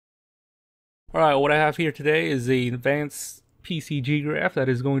Alright, what I have here today is an advanced PCG graph that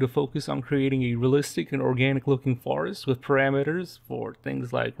is going to focus on creating a realistic and organic looking forest with parameters for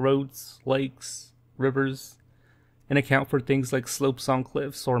things like roads, lakes, rivers, and account for things like slopes on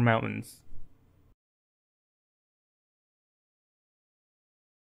cliffs or mountains.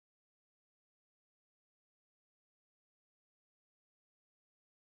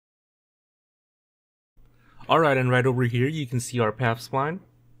 Alright, and right over here you can see our path spline.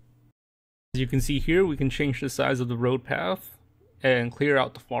 As you can see here, we can change the size of the road path and clear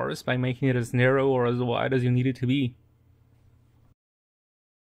out the forest by making it as narrow or as wide as you need it to be.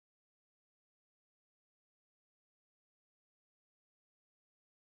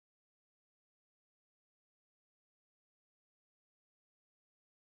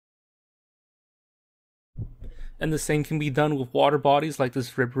 And the same can be done with water bodies like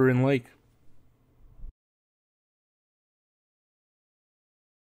this river and lake.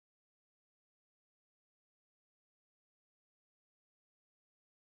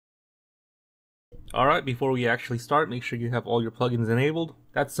 Alright, before we actually start, make sure you have all your plugins enabled.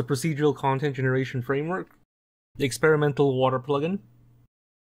 That's the Procedural Content Generation Framework, the Experimental Water plugin,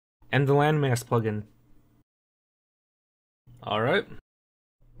 and the Landmass plugin. Alright.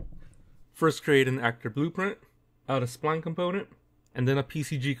 First create an actor blueprint, out a spline component, and then a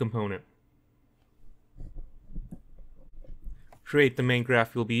PCG component. Create the main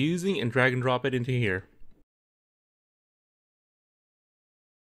graph you'll be using and drag and drop it into here.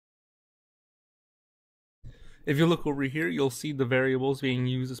 If you look over here, you'll see the variables being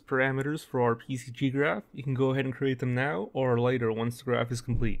used as parameters for our PCG graph. You can go ahead and create them now or later once the graph is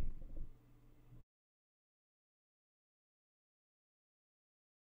complete.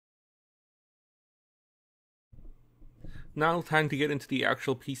 Now time to get into the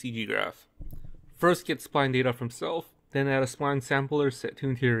actual PCG graph. First get spline data from self, then add a spline sampler set to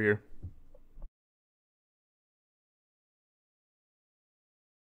interior.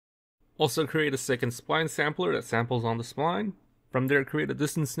 Also create a second spline sampler that samples on the spline. From there create a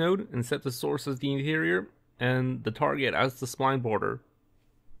distance node and set the source as the interior and the target as the spline border.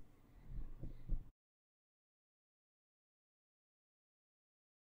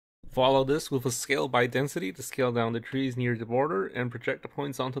 Follow this with a scale by density to scale down the trees near the border and project the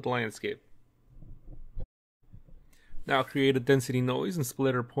points onto the landscape. Now create a density noise and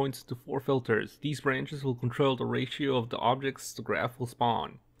split our points into 4 filters. These branches will control the ratio of the objects the graph will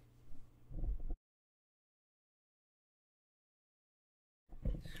spawn.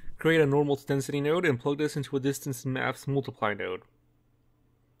 Create a normal density node and plug this into a distance maps multiply node.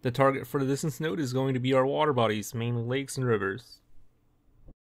 The target for the distance node is going to be our water bodies, mainly lakes and rivers.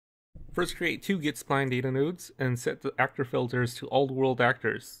 First create 2 get spline data nodes and set the actor filters to all world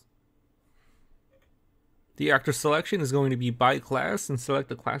actors. The actor selection is going to be by class and select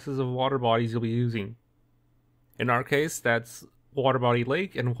the classes of water bodies you'll be using. In our case, that's water body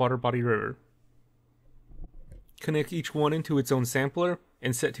lake and water body river. Connect each one into its own sampler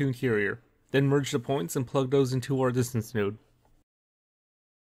and set to interior. Then merge the points and plug those into our distance node.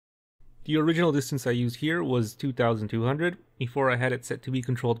 The original distance I used here was 2200 before I had it set to be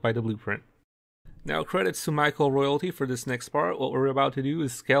controlled by the blueprint. Now credits to Michael Royalty for this next part. What we're about to do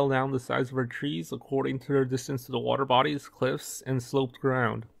is scale down the size of our trees according to their distance to the water bodies, cliffs, and sloped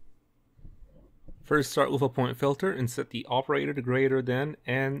ground. First start with a point filter and set the operator to greater than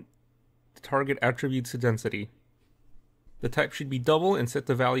and the target attributes to density. The type should be double and set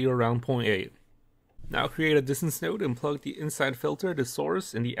the value around 0.8. Now create a distance node and plug the inside filter to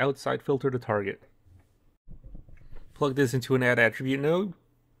source and the outside filter to target. Plug this into an add attribute node,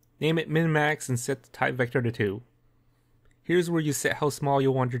 name it min-max and set the type vector to 2. Here's where you set how small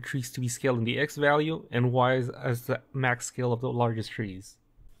you want your trees to be scaled in the X value and Y as the max scale of the largest trees.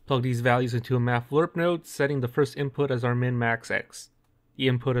 Plug these values into a map lerp node, setting the first input as our min-max X, the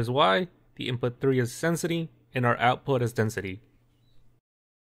input as Y, the input 3 as density, and our output as density.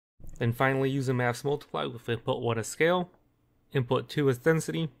 Then finally use a maps multiply with input 1 as scale, input 2 as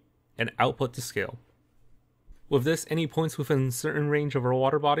density, and output to scale. With this, any points within a certain range of our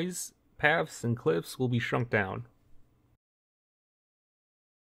water bodies, paths, and cliffs will be shrunk down.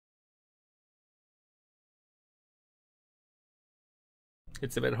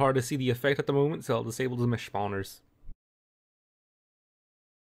 It's a bit hard to see the effect at the moment, so I'll disable the mesh spawners.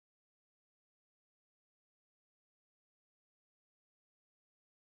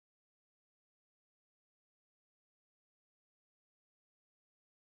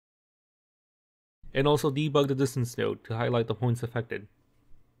 And also debug the distance node to highlight the points affected.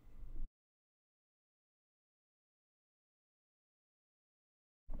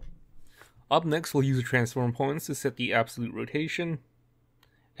 Up next, we'll use transform points to set the absolute rotation,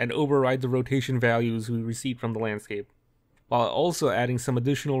 and override the rotation values we received from the landscape, while also adding some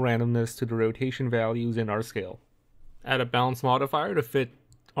additional randomness to the rotation values in our scale. Add a balance modifier to fit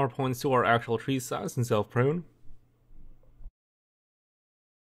our points to our actual tree size and self-prune.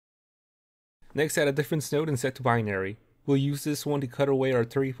 Next, add a difference node and set to binary. We'll use this one to cut away our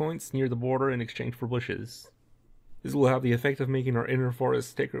 3 points near the border in exchange for bushes. This will have the effect of making our inner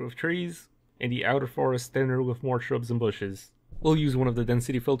forest thicker with trees, and the outer forest thinner with more shrubs and bushes. We'll use one of the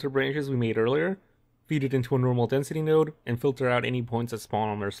density filter branches we made earlier, feed it into a normal density node, and filter out any points that spawn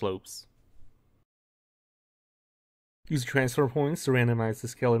on their slopes. Use transfer points to randomize the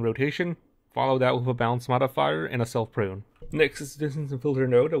scale and rotation, follow that with a balance modifier and a self-prune. Next is the distance and filter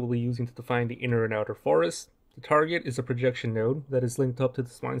node that we'll be using to define the inner and outer forest. The target is a projection node that is linked up to the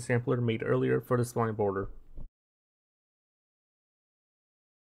spline sampler made earlier for the spline border.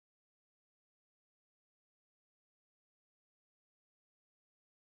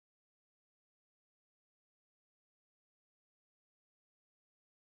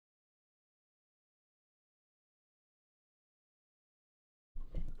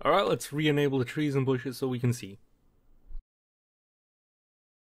 Alright, let's re-enable the trees and bushes so we can see.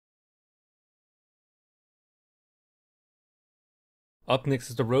 Up next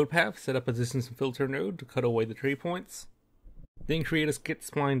is the road path. Set up a distance and filter node to cut away the tree points. Then create a skit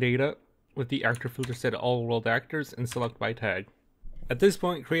spline data with the actor filter set to all world actors and select by tag. At this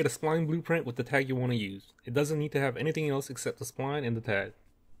point, create a spline blueprint with the tag you want to use. It doesn't need to have anything else except the spline and the tag.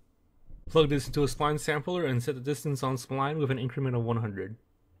 Plug this into a spline sampler and set the distance on spline with an increment of 100.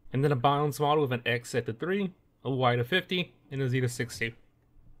 And then a balance model with an X set to 3, a Y to 50, and a Z to 60.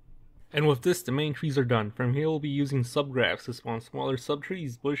 And with this, the main trees are done. From here we'll be using subgraphs to spawn smaller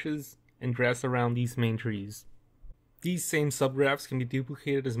subtrees, bushes, and grass around these main trees. These same subgraphs can be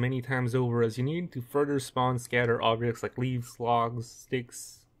duplicated as many times over as you need to further spawn scatter objects like leaves, logs,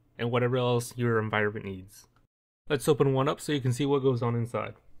 sticks, and whatever else your environment needs. Let's open one up so you can see what goes on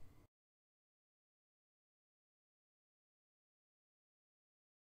inside.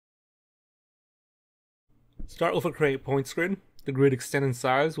 Start with a create points grid. The grid extent and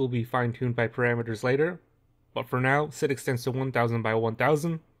size will be fine-tuned by parameters later, but for now, set extends to 1000 by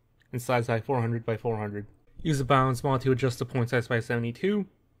 1000 and size by 400 by 400. Use a balance mod to adjust the point size by 72,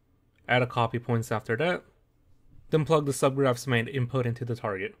 add a copy points after that, then plug the subgraph's main input into the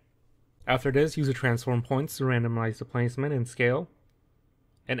target. After this, use a transform points to randomize the placement and scale,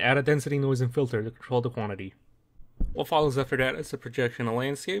 and add a density noise and filter to control the quantity. What follows after that is a projection of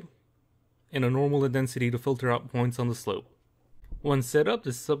landscape, and a normal density to filter out points on the slope. Once set up,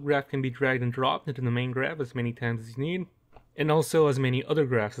 the subgraph can be dragged and dropped into the main graph as many times as you need, and also as many other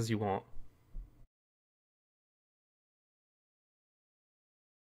graphs as you want.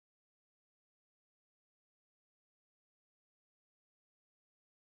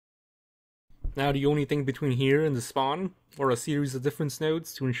 Now the only thing between here and the spawn are a series of difference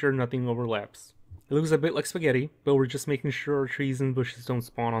nodes to ensure nothing overlaps. It looks a bit like spaghetti, but we're just making sure our trees and bushes don't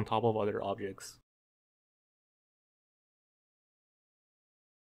spawn on top of other objects.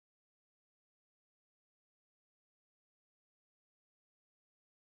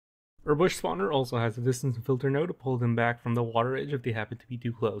 Our bush spawner also has a distance and filter node to pull them back from the water edge if they happen to be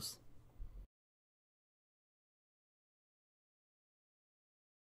too close.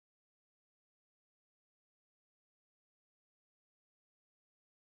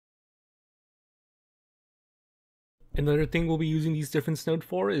 Another thing we'll be using these difference nodes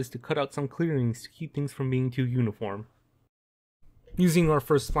for is to cut out some clearings to keep things from being too uniform. Using our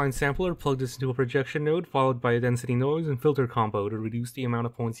first spline sampler, plug this into a projection node followed by a density noise and filter combo to reduce the amount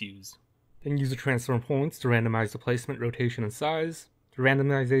of points used. Then use the transform points to randomize the placement, rotation, and size. The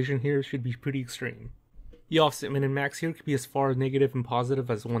randomization here should be pretty extreme. The offset min and max here could be as far as negative and positive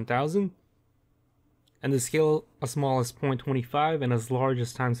as 1000, and the scale as small as 0.25 and as large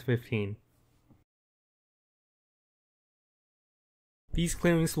as times 15. These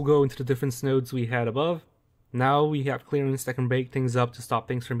clearings will go into the difference nodes we had above. Now we have clearings that can break things up to stop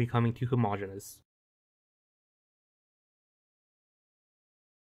things from becoming too homogeneous.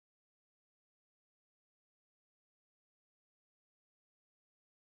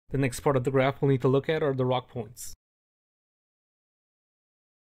 The next part of the graph we'll need to look at are the rock points.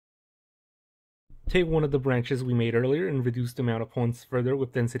 Take one of the branches we made earlier and reduce the amount of points further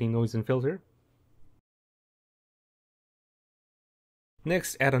with density, noise, and filter.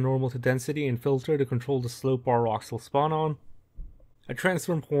 Next, add a normal to density and filter to control the slope our rocks will spawn on. A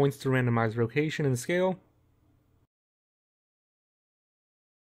transform points to randomize rotation and scale.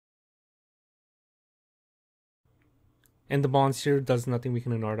 And the bonds here does nothing, we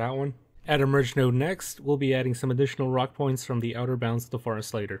can ignore that one. Add a merge node next. We'll be adding some additional rock points from the outer bounds of the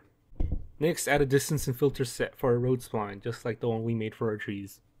forest later. Next, add a distance and filter set for our road spline, just like the one we made for our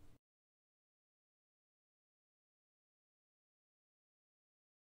trees.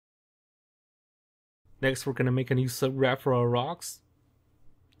 Next, we're going to make a new subgraph for our rocks.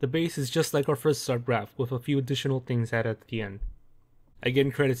 The base is just like our first subgraph, with a few additional things added at the end.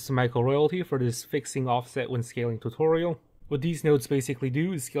 Again, credits to Michael Royalty for this fixing offset when scaling tutorial. What these nodes basically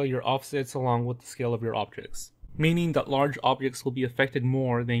do is scale your offsets along with the scale of your objects, meaning that large objects will be affected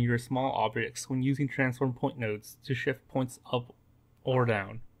more than your small objects when using transform point nodes to shift points up or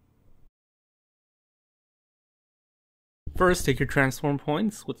down. First, take your transform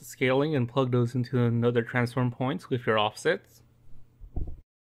points with the scaling and plug those into another transform points with your offsets.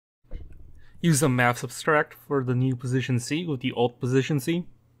 Use a map subtract for the new position C with the alt position C.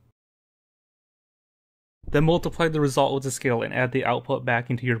 Then multiply the result with the scale and add the output back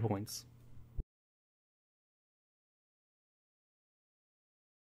into your points.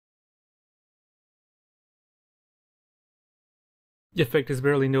 The effect is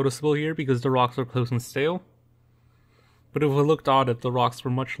barely noticeable here because the rocks are close and stale. But it would have looked odd if the rocks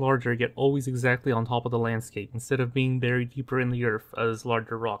were much larger yet always exactly on top of the landscape, instead of being buried deeper in the earth as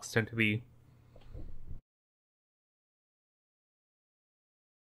larger rocks tend to be.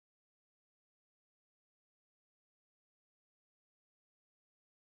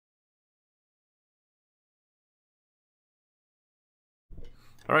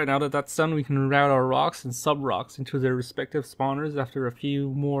 Alright, now that that's done, we can route our rocks and sub-rocks into their respective spawners after a few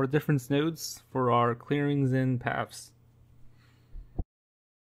more difference nodes for our clearings and paths.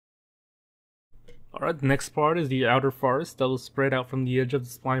 Alright, the next part is the outer forest that will spread out from the edge of the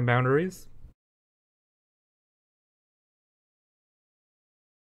spline boundaries.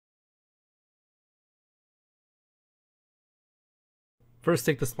 First,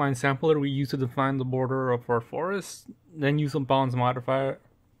 take the spline sampler we used to define the border of our forest, then use a bounds modifier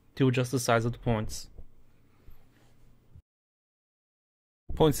to adjust the size of the points.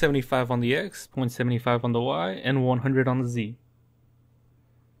 0.75 on the X, 0.75 on the Y, and 100 on the Z.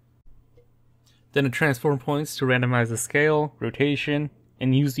 Then transform points to randomize the scale, rotation,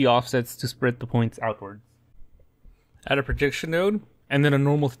 and use the offsets to spread the points outwards. Add a projection node, and then a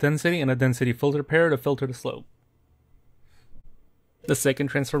normal to density and a density filter pair to filter the slope. The second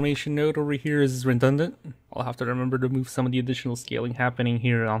transformation node over here is redundant. I'll have to remember to move some of the additional scaling happening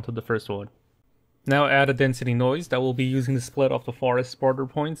here onto the first one. Now add a density noise that will be using the split of the forest border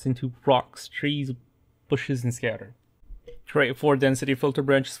points into rocks, trees, bushes, and scatter. Create 4 density filter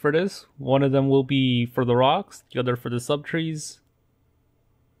branches for this. One of them will be for the rocks, the other for the subtrees,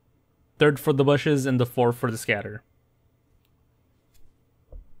 third for the bushes, and the fourth for the scatter.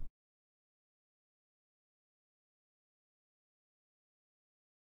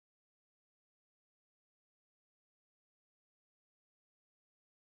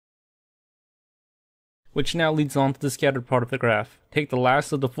 Which now leads on to the scattered part of the graph. Take the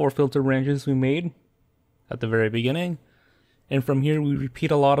last of the 4 filter branches we made at the very beginning, and from here we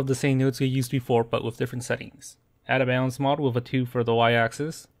repeat a lot of the same nodes we used before but with different settings. Add a balance mod with a 2 for the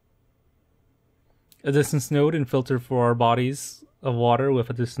y-axis, a distance node and filter for our bodies of water with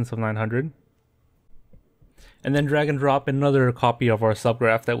a distance of 900, and then drag and drop another copy of our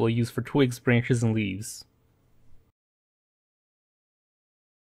subgraph that we'll use for twigs, branches, and leaves.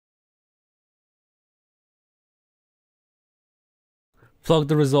 Plug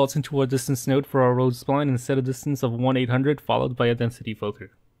the results into a distance node for our road spline and set a distance of 1/800 followed by a density filter.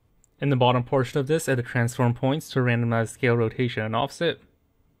 In the bottom portion of this, add the transform points to randomize scale, rotation, and offset.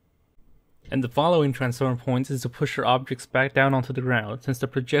 And the following transform points is to push your objects back down onto the ground, since the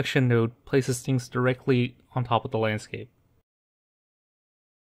projection node places things directly on top of the landscape.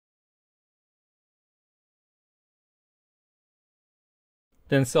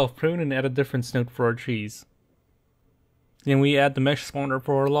 Then self-prune and add a difference node for our trees. Then we add the mesh spawner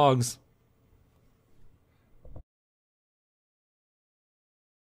for our logs.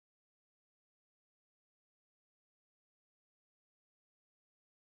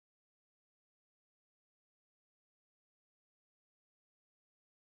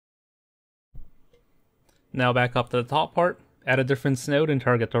 Now back up to the top part, add a difference node and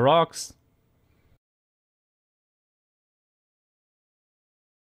target the rocks.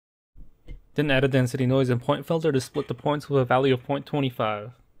 Then add a density noise and point filter to split the points with a value of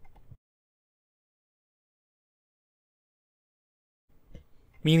 0.25.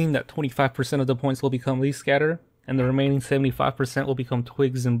 Meaning that 25% of the points will become leaf scatter, and the remaining 75% will become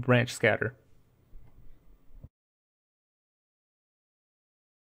twigs and branch scatter.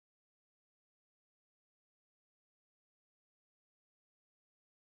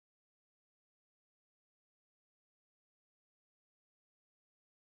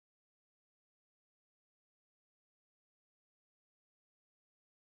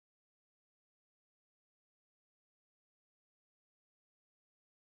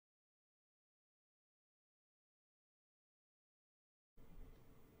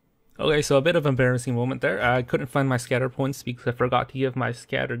 Okay, so a bit of an embarrassing moment there. I couldn't find my scatter points because I forgot to give my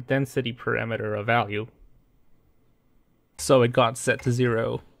scatter density parameter a value. So it got set to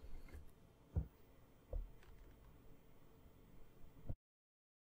 0.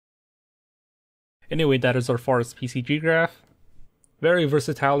 Anyway, that is our forest PCG graph. Very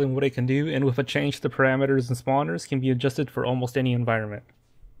versatile in what it can do, and with a change to the parameters and spawners, can be adjusted for almost any environment.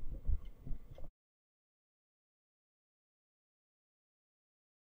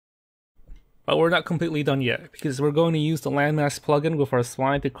 But we're not completely done yet, because we're going to use the Landmass plugin with our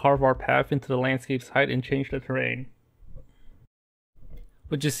spline to carve our path into the landscape's height and change the terrain.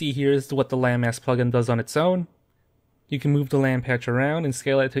 What you see here is what the Landmass plugin does on its own. You can move the land patch around and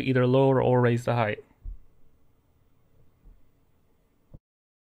scale it to either lower or raise the height.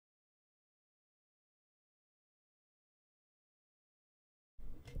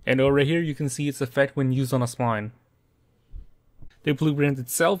 And over here you can see its effect when used on a spline. The blueprint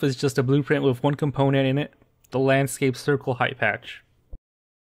itself is just a blueprint with one component in it, the landscape circle height patch.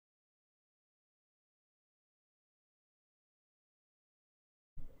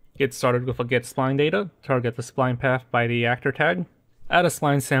 Get started with a get spline data, target the spline path by the actor tag, add a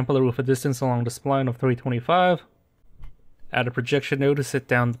spline sampler with a distance along the spline of 325, add a projection node to set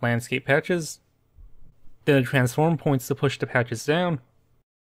down the landscape patches, then a transform points to push the patches down.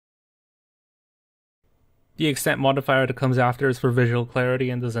 The extent modifier that comes after is for visual clarity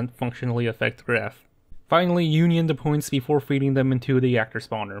and doesn't functionally affect the graph. Finally, union the points before feeding them into the actor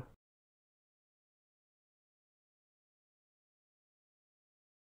spawner.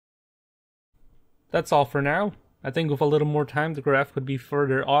 That's all for now. I think with a little more time the graph would be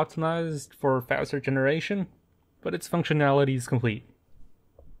further optimized for faster generation, but its functionality is complete.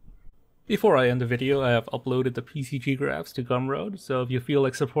 Before I end the video, I have uploaded the PCG graphs to Gumroad, so if you feel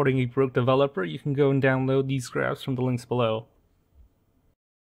like supporting a broke developer, you can go and download these graphs from the links below.